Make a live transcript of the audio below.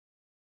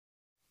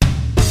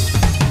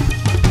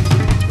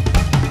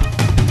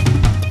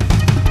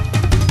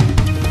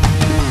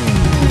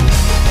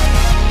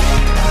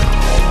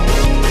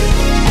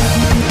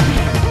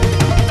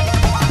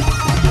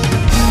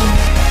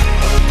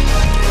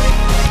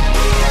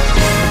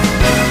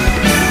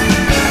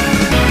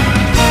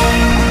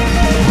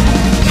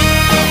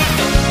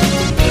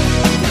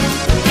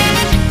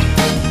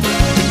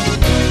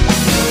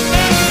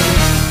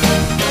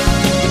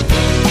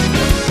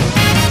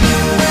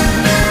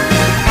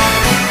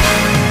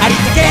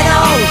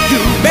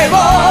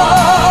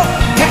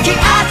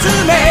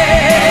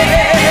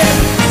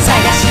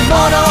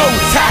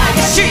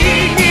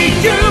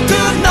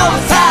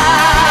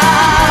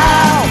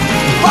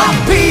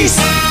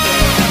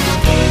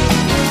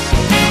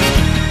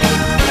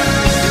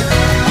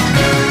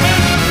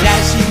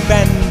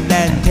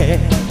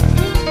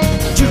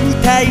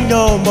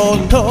のも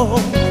と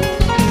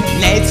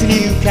熱に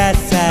浮か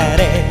さ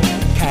れ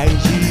漢字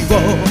を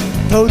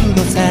取るの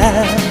さ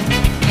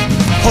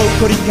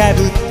誇りか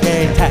ぶっ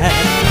てた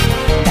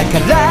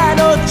宝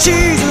の地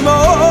図も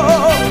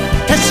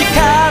確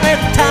かめ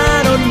た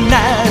のな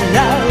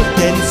ら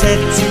伝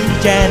説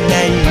じゃ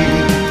ない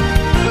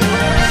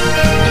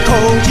個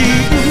人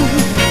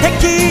的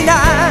な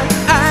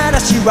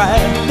嵐は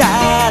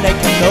誰か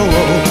の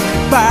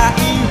バイ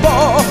オ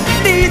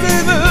リズ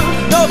ム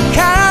乗っ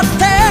かっ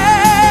て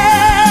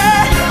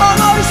思い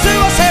過ご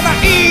せば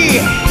いい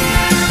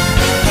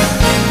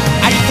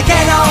ありったけ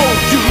の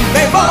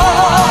夢を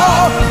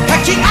か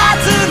き集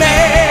め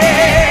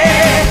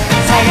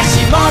探し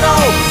物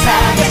探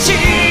しに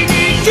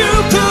行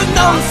くの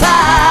さ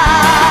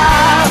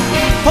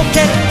ポ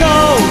ケット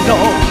の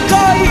恋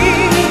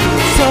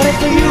それ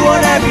と You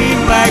wanna be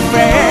my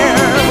friend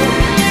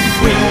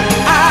We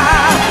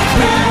are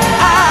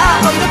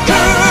on the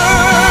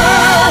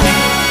girl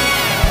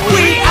We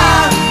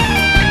are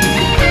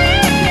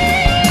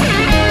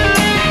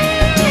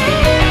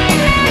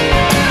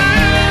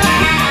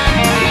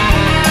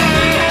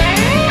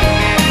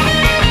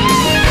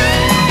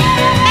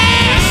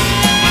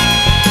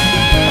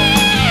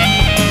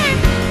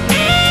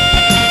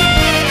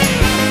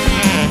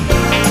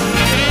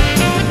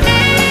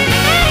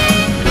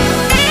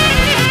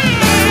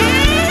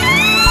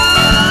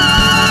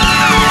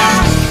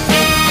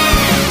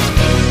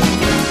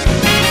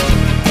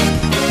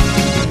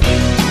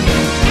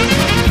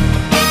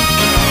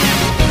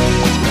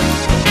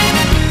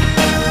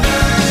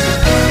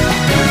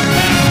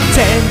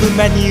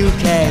真に受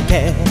け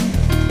て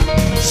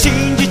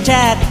信じち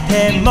ゃっ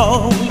て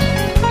も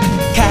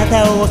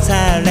肩を押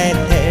され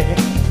て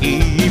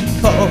一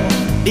歩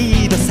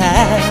リードさ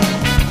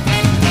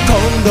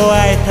今度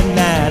会えた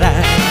なら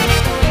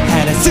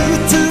話す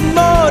つ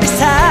もり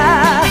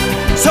さ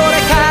それか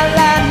ら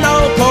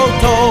のこ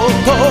と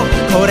と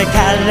これか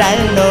ら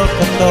のこ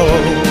と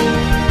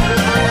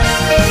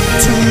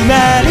つま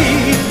り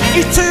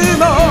いつ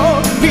も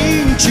ピ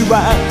ンチは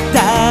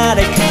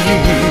誰かに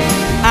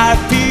ア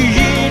ピ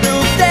ール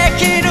で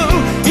きる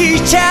い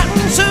いチャン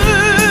ス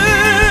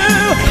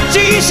自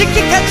意識過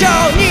剰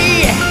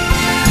に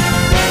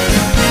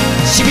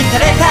しみた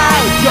れた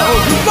夜を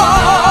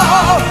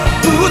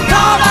吹っ飛ば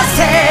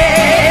せ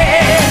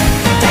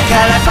だか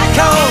らバカに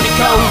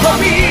興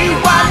味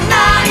は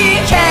ない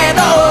け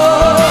ど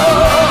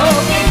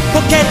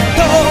ポケッ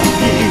ト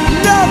に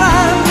ロ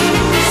マン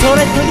それ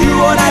と You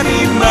wanna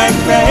be my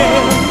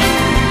friend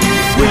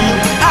We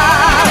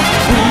are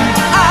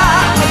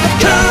the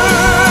girl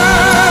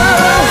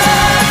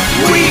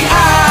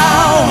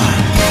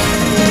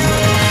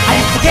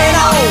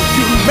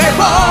夢を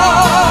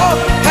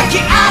かき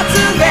集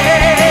め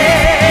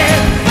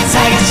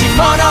探し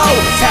物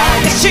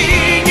探しに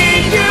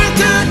行く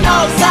の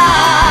さ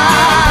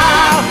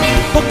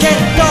ポケッ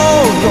トの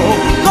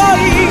恋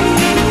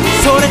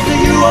それと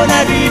You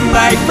wanna be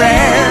my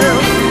friend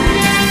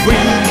We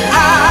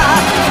are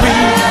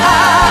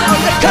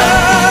the girls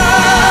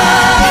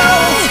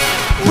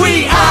We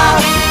are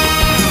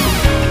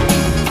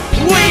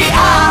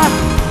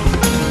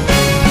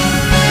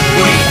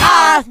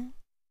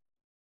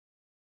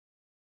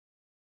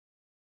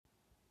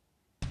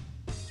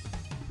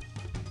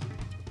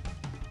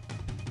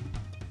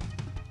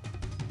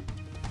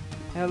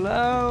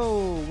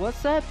Hello,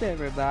 what's up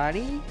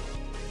everybody?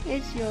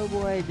 It's your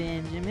boy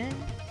Benjamin,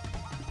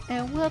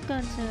 and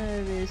welcome to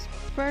this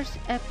first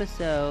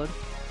episode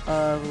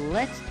of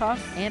Let's Talk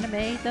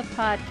Anime the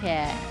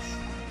podcast.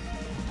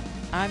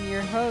 I'm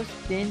your host,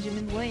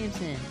 Benjamin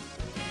Williamson.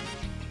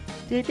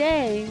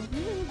 Today, we're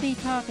going to be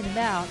talking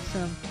about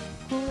some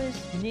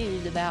coolest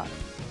news about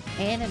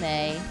anime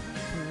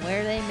and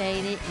where they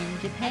made it in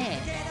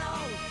Japan.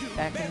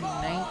 Back in the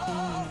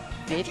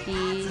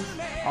 1950s,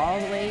 all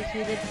the way to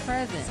the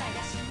present.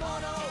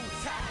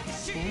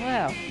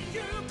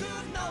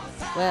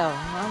 Well,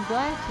 I'm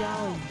glad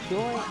y'all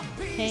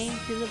came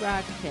to the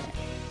broadcast,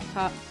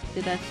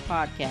 to this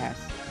podcast.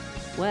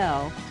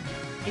 Well,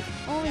 the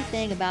only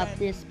thing about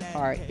this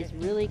part is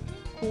really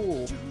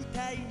cool.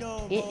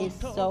 It is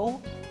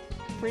so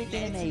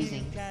freaking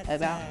amazing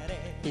about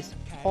this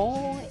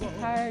whole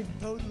entire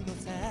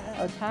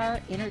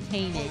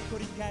entertainment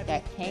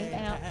that came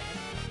out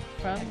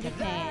from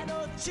Japan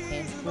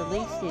and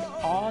released it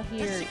all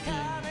here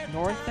in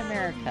North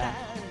America.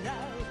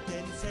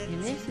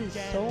 And this is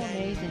so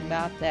amazing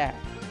about that.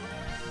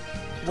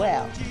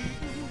 Well,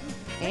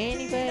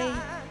 anyway,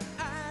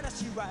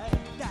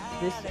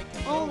 this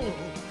only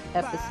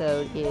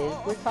episode is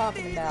we're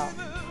talking about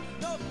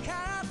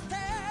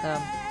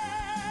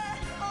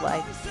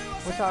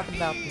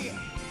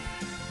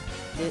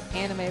the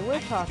anime we're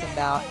talking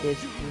about is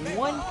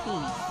One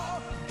Piece.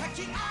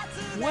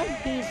 One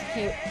Piece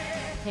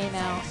came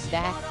out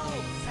back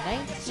in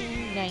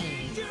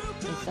 1990,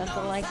 or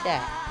something like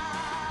that.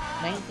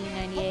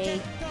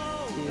 1998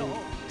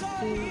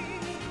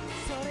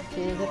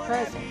 to the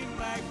present.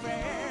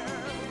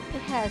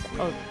 It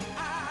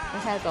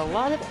has a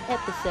lot of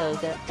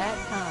episodes at that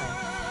time.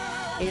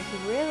 It's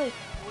really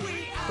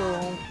So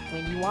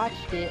when you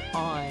watched it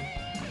on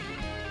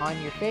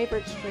your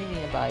favorite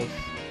streaming device,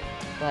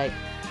 like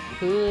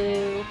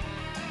Hulu,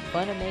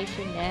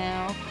 Funimation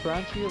Now,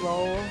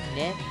 Crunchyroll,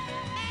 Net,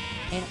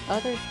 and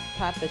other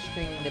type of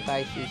streaming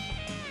devices,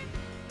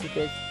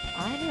 because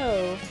I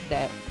know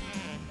that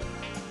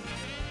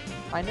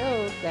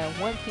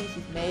One Piece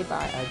is made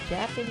by a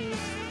Japanese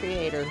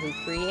creator who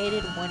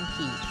created One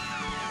Piece,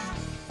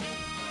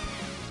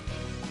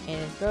 and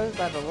it goes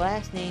by the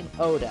last name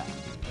Oda.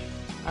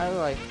 I was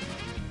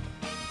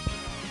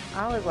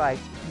like,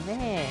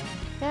 man,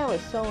 that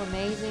was so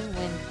amazing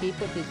when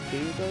people just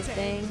do those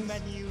things,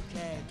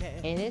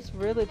 and it's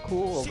really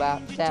cool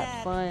about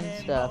that fun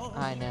stuff,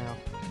 I know,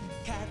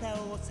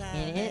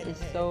 and it is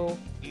so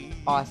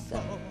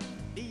awesome,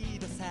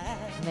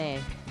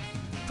 man.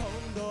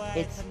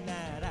 It's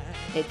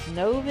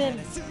November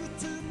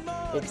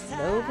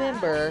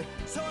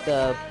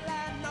the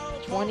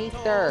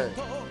 23rd,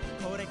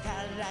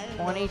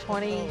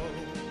 2020,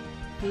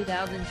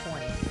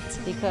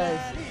 because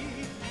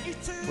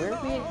we're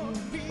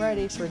getting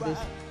ready for this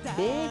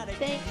big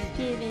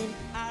Thanksgiving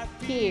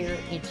here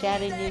in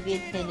Chattanooga,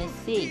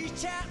 Tennessee.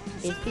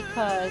 It's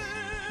because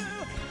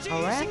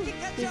around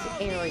this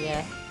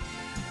area,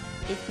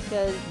 it's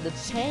because the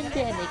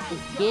pandemic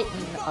is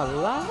getting a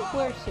lot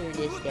worse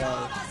this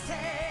day,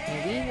 and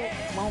we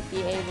won't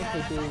be able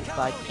to do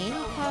like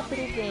any type of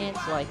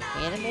events like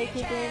anime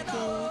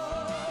conventions,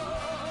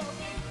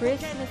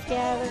 Christmas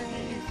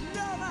gatherings,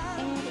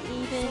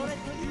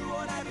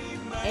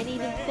 and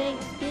even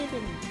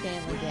Thanksgiving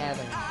family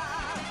gatherings,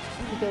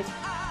 because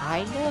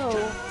I know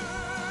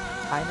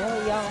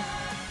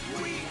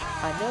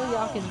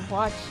y'all can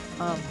watch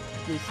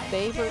this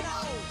favorite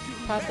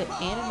type of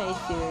anime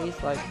series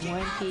like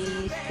One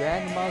Piece,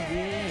 Dragon Ball Z,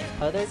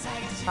 and other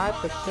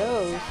type of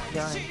shows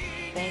during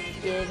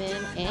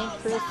Thanksgiving and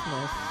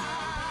Christmas.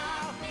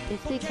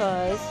 It's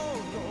because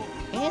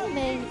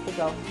anime is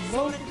the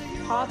most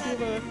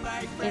popular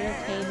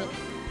entertainment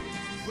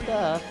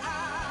stuff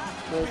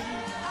was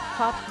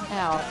popped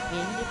out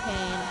in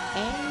Japan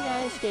and the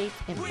United States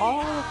and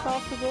all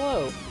across the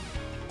globe.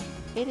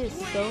 It is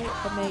so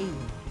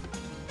amazing,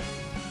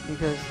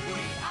 because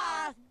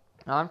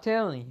I'm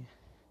telling you,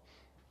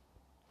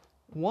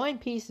 One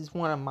Piece is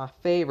one of my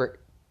favorite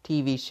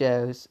TV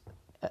shows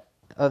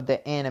of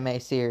the anime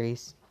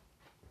series.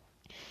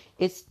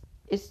 It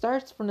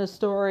starts from the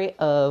story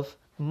of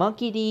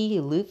Monkey D.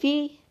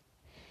 Luffy,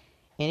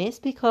 and it's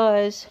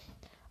because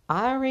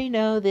I already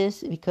know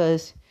this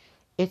because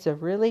it's a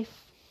really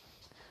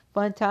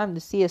fun time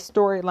to see a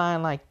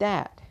storyline like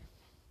that.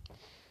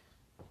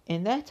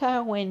 And that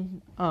time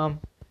when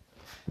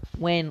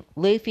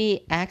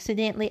Luffy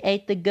accidentally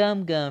ate the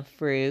gum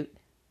fruit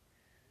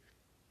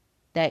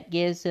that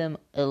gives him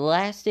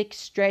elastic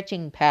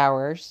stretching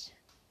powers,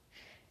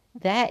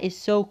 that is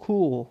so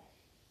cool.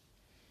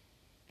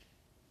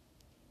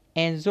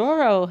 And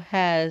Zoro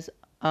has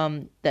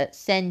that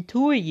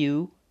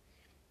Sentoryu,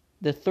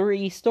 the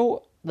three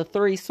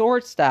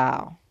sword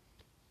style.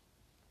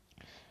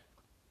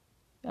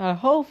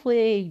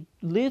 Hopefully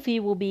Luffy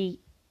will be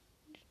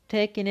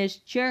taking his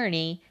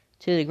journey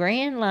to the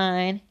Grand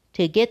Line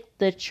to get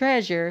the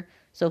treasure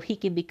so he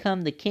can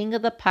become the king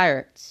of the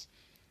pirates.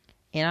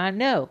 And I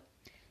know,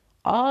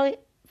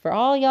 for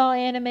all y'all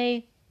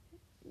anime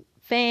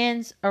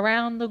fans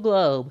around the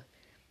globe,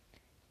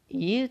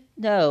 you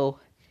know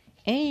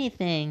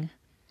anything,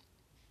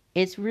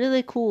 it's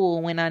really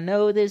cool when I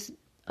know this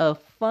a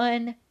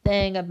fun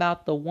thing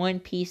about the One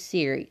Piece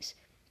series.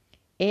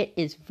 It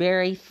is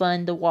very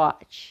fun to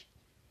watch.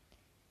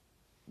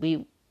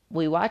 We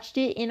watched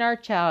it in our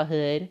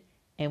childhood,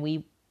 and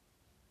we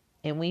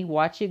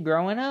watch it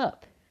growing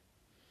up.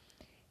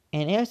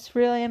 And it's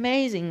really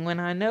amazing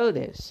when I know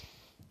this.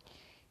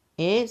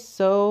 It's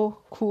so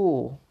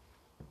cool.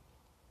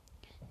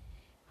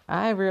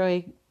 I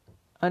really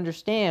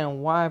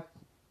understand why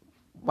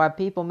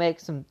people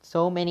make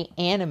so many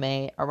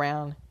anime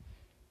around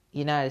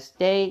United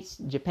States,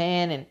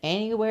 Japan, and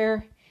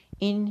anywhere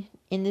in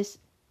this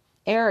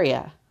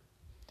area.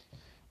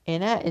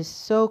 And that is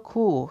so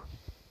cool.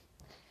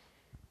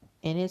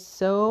 And it's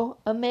so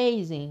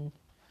amazing.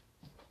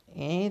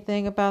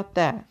 Anything about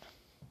that.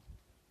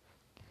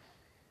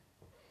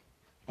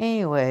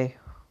 Anyway,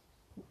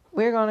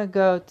 we're going to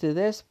go to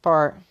this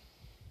part.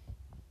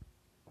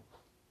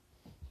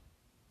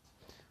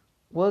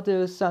 We'll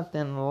do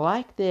something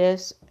like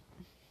this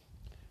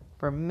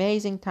for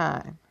amazing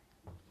time.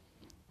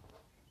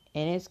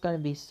 And it's going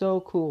to be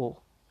so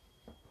cool.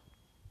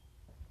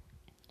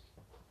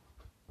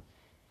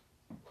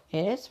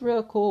 And it's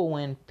real cool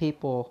when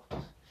people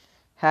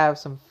have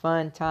some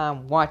fun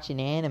time watching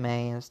anime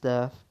and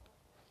stuff.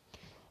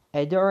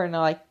 And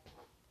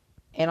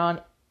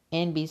on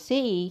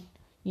NBC,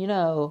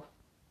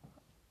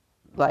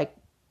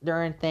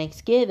 during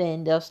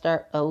Thanksgiving, they'll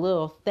start a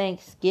little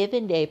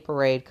Thanksgiving Day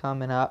parade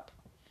coming up.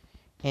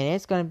 And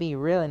it's going to be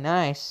really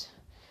nice.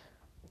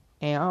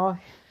 And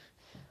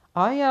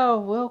all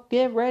y'all will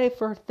get ready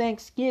for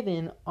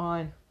Thanksgiving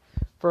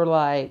for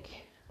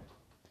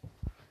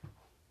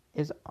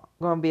is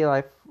going to be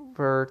like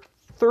for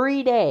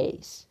 3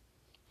 days.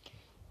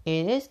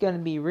 And it's going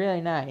to be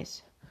really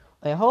nice.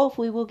 And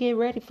hopefully we'll get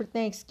ready for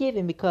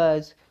Thanksgiving,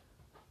 because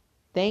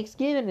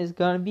Thanksgiving is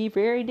going to be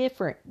very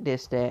different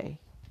this day.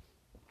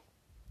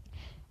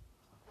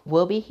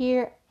 We'll be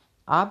here.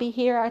 I'll be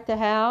here at the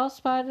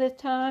house by the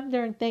time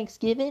during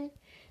Thanksgiving,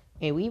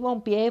 and we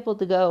won't be able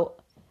to go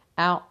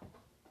out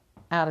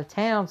of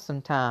town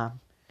sometime,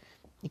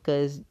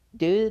 because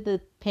due to the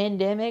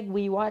pandemic,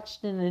 we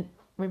watched and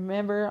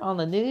remember on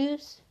the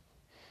news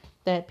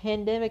that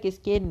pandemic is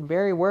getting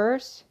very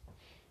worse,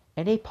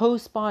 and they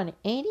postponed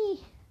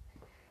any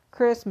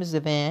Christmas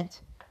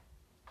event,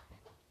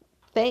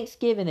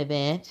 Thanksgiving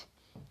event,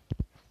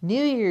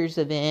 New Year's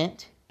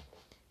event,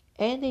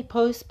 and they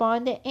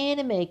postponed the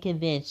anime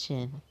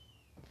convention.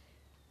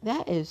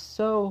 That is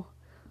so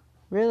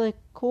really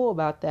cool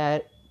about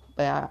that,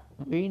 but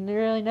we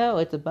really know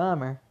it's a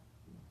bummer.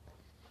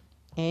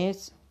 And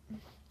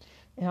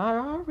I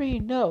already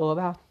know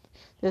about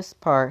this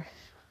part.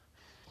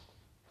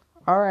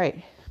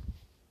 Alright.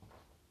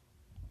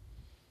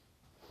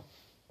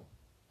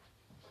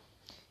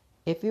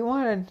 If you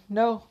want to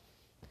know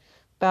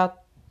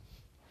about,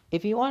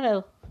 if you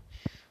want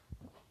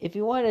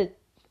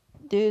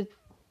to do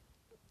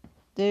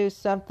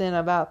something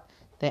about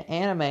the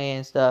anime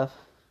and stuff,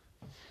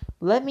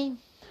 let me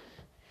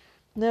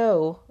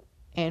know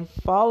and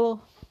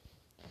follow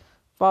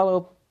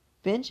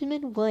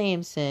Benjamin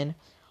Williamson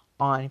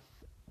on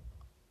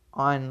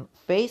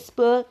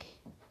Facebook,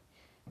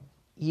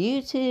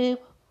 YouTube,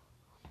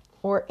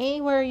 or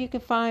anywhere you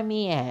can find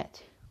me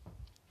at.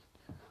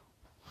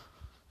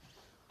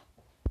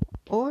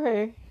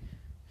 Or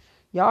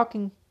y'all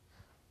can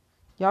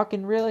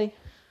really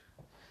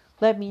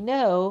let me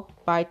know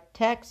by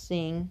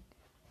texting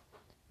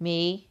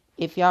me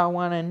if y'all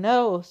want to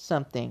know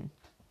something.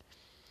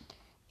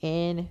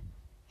 And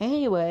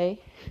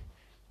anyway,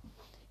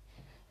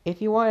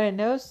 if you want to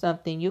know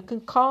something, you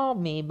can call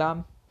me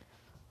by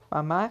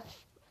my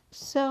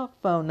cell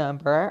phone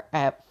number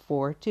at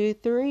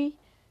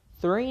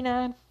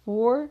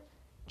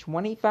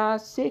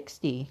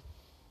 423-394-2560.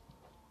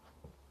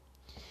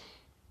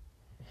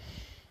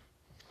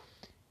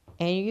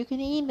 And you can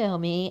email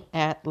me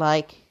at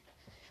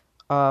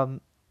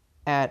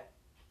at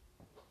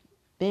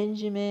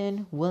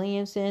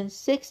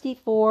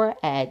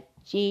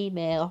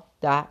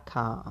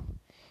benjaminwilliamson64@gmail.com.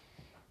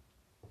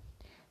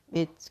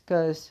 It's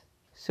because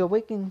so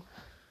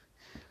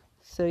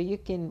you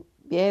can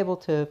be able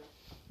to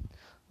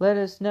let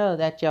us know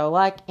that y'all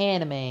like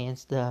anime and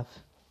stuff.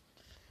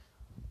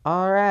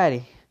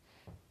 Alrighty,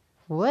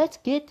 let's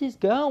get this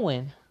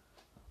going.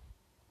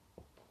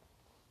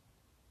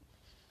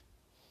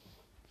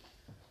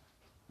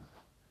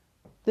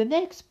 The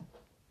next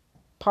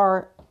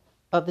part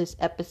of this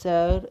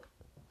episode,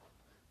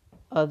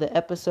 of the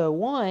episode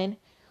 1,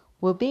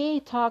 will be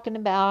talking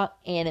about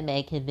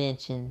anime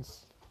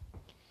conventions.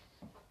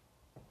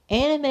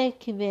 Anime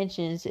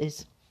conventions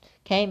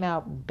came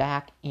out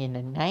back in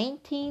the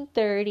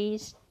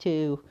 1930s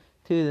to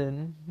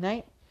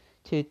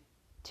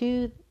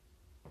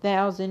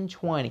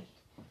 2020.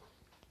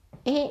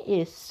 It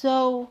is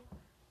so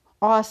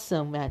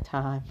awesome that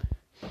time.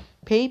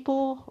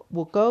 People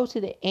will go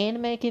to the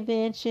anime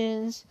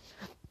conventions.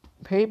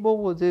 People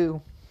will do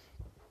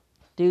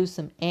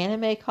some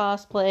anime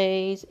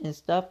cosplays and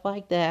stuff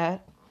like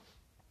that.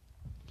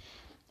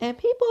 And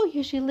people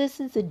usually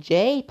listen to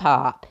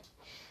J-pop.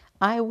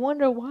 I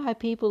wonder why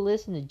people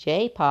listen to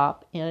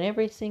J-pop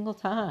every single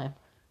time.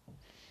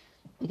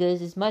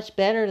 Because it's much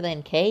better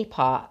than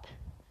K-pop.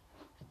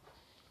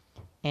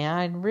 And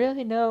I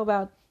really know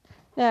about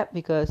that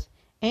because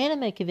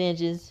anime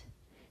conventions,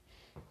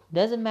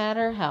 doesn't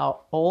matter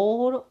how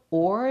old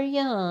or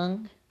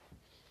young,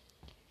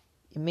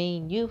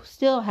 you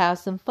still have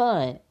some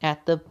fun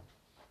at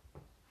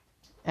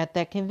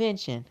that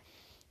convention.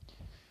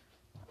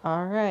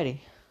 Alrighty.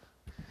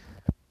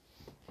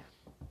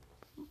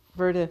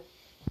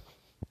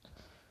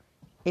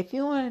 If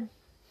you want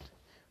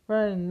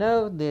to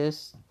know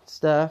this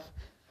stuff,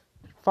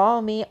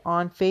 follow me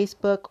on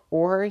Facebook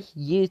or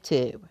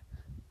YouTube.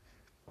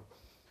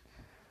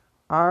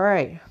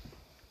 Alright.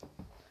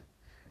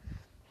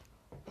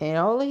 And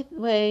the only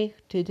way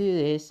to do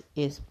this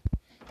is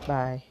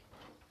by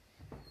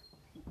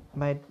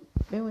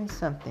doing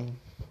something.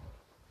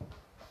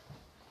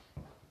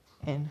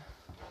 And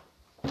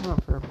hold on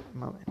for a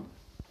moment.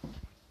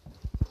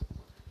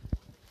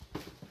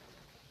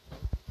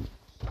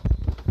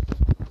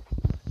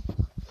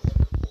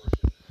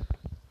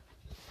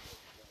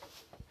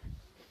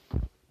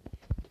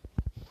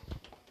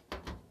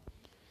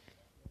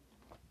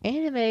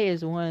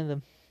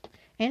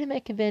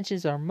 Anime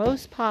conventions are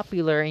most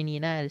popular in the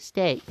United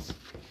States,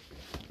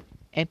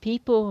 and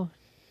people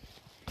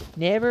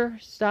never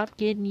stop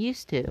getting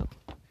used to.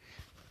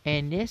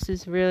 And this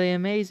is really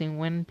amazing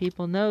when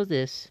people know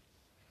this,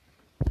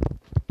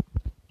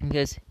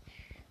 because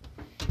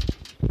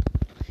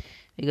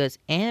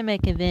anime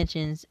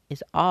conventions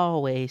is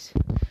always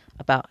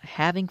about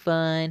having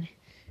fun,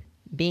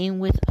 being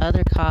with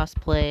other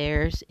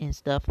cosplayers and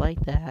stuff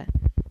like that.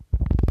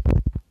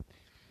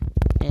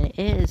 And it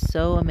is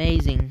so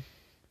amazing.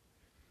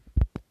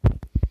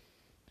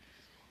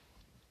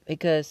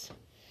 Because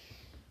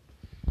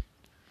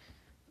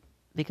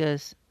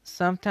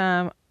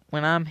sometime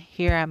when I'm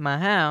here at my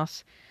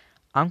house,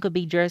 I'm gonna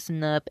be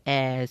dressing up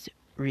as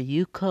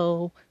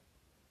Ryuko,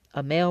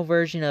 a male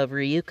version of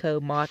Ryuko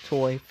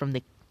Matoi from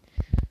the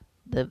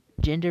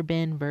gender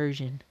bend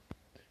version.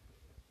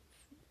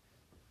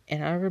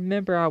 And I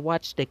remember I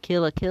watched the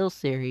Kill la Kill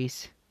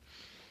series.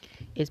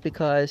 It's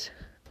because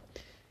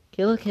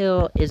Kill la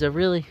Kill is a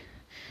really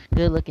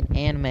good looking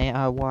anime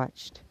I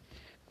watched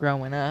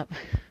growing up.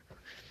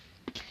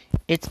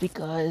 It's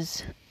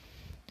because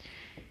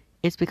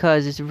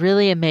it's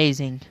really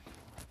amazing.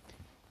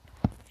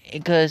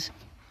 Because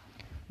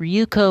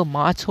Ryuko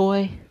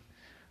Matoi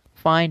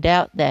find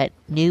out that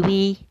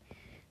Nui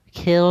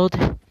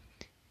killed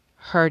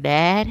her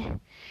dad,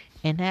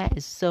 and that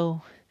is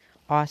so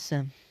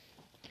awesome.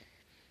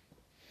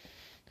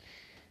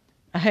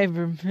 I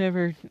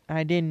remember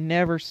I didn't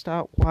never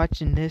stop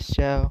watching this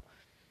show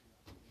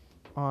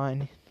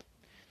on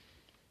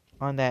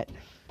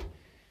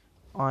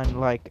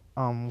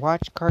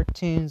watch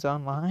cartoons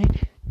online.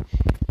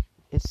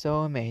 It's so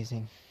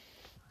amazing.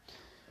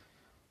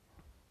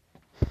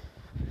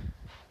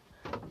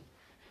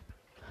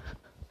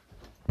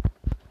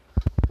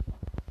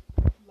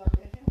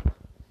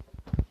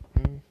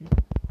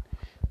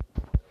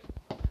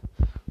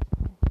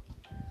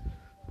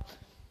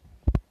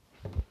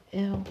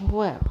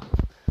 Well,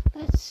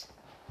 let's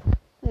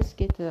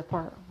get to the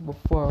part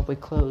before we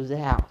close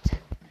out.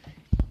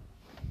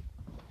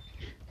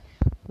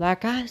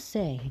 Like I was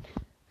saying,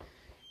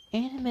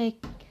 anime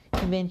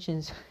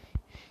conventions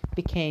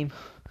became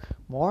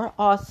more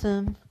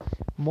awesome,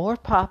 more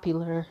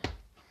popular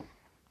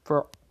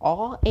for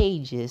all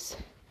ages.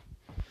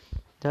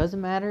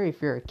 Doesn't matter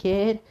if you're a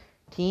kid,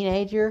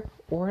 teenager,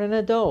 or an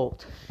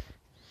adult.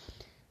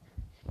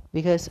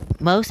 Because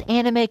most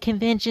anime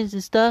conventions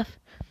and stuff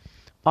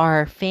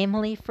are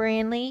family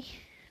friendly.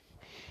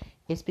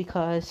 It's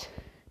because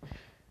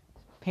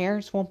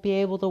parents won't be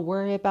able to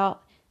worry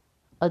about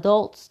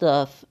adult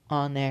stuff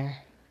on there.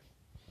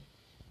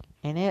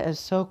 And it is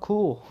so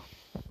cool.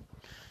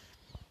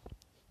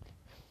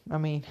 I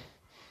mean,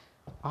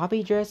 I'll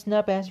be dressing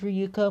up as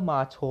Ryuko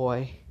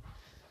Matoi,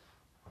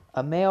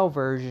 a male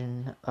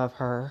version of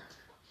her.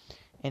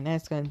 And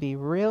that's going to be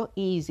real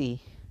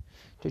easy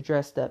to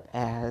dress up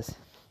as.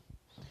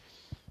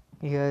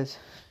 Because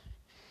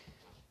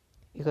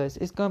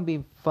it's going to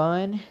be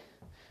fun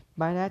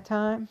by that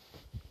time.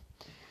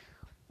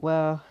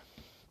 Well,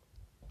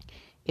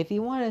 if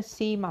you want to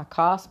see my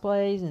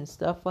cosplays and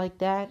stuff like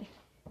that,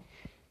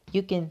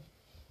 you can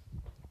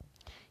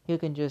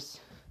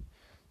just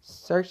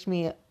search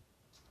my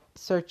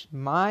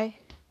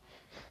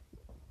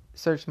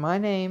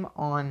name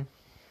on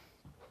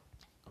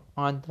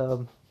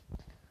the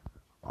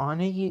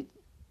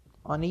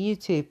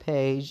YouTube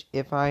page.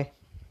 If I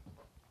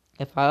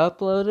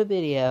upload a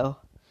video,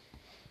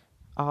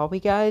 all we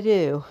gotta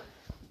do,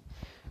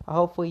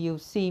 hopefully you'll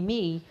see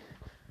me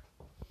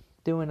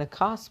doing a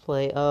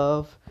cosplay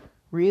of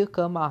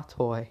Ryuko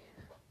Matoi.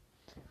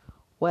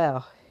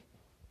 Well,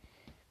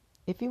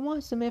 if you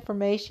want some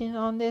information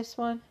on this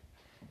one,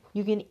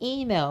 you can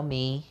email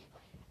me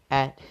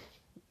at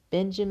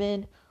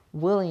Benjamin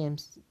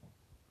Williamson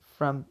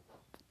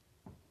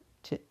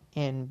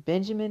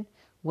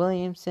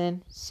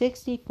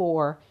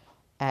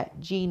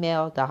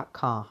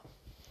 64@gmail.com.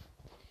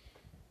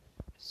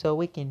 So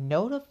we can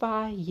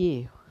notify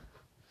you.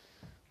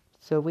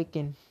 So we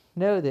can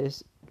know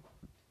this.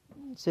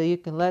 So you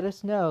can let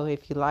us know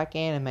if you like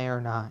anime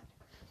or not.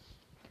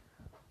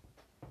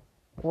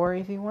 Or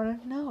if you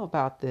want to know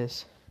about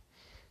this,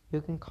 you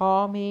can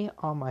call me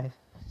on my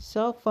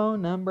cell phone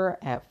number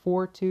at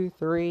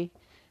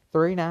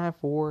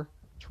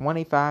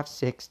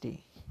 423-394-2560.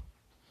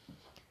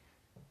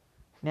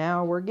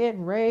 Now we're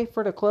getting ready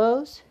for the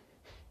close.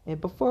 And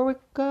before we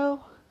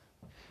go,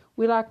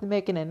 we'd like to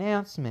make an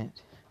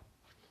announcement.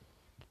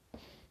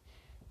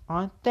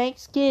 On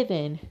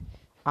Thanksgiving,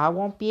 I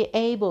won't be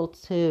able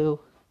to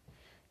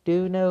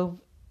do no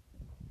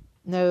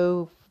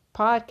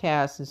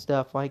podcasts and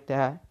stuff like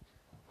that.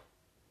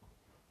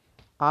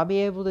 I'll be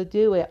able to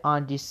do it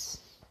on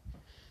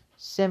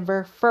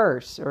December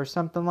 1st or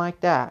something like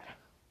that.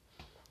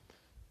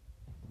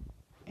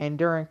 And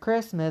during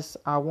Christmas,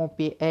 I won't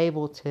be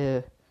able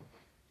to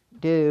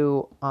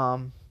do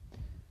no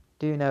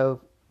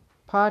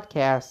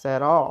podcasts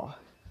at all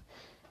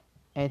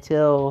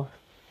until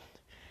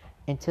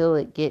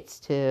it gets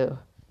to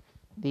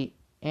the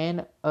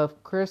end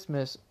of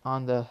Christmas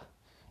on the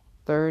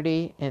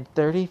 30th and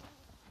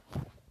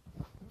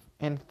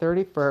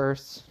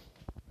 31st,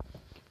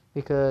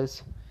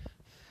 because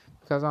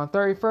on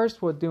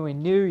 31st we're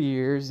doing New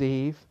Year's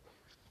Eve,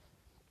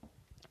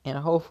 and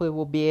hopefully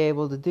we'll be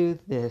able to do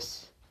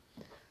this.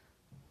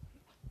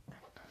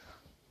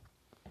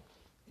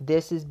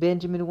 This is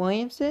Benjamin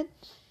Williamson,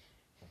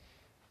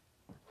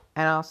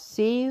 and I'll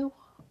see you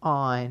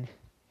on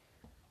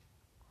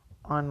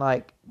on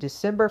like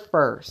December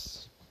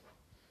 1st.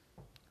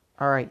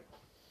 Alright.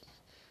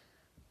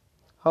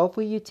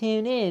 Hopefully you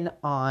tune in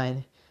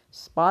on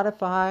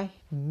Spotify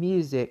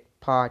Music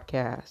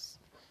Podcast.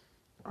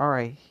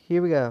 Alright,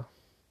 here we go.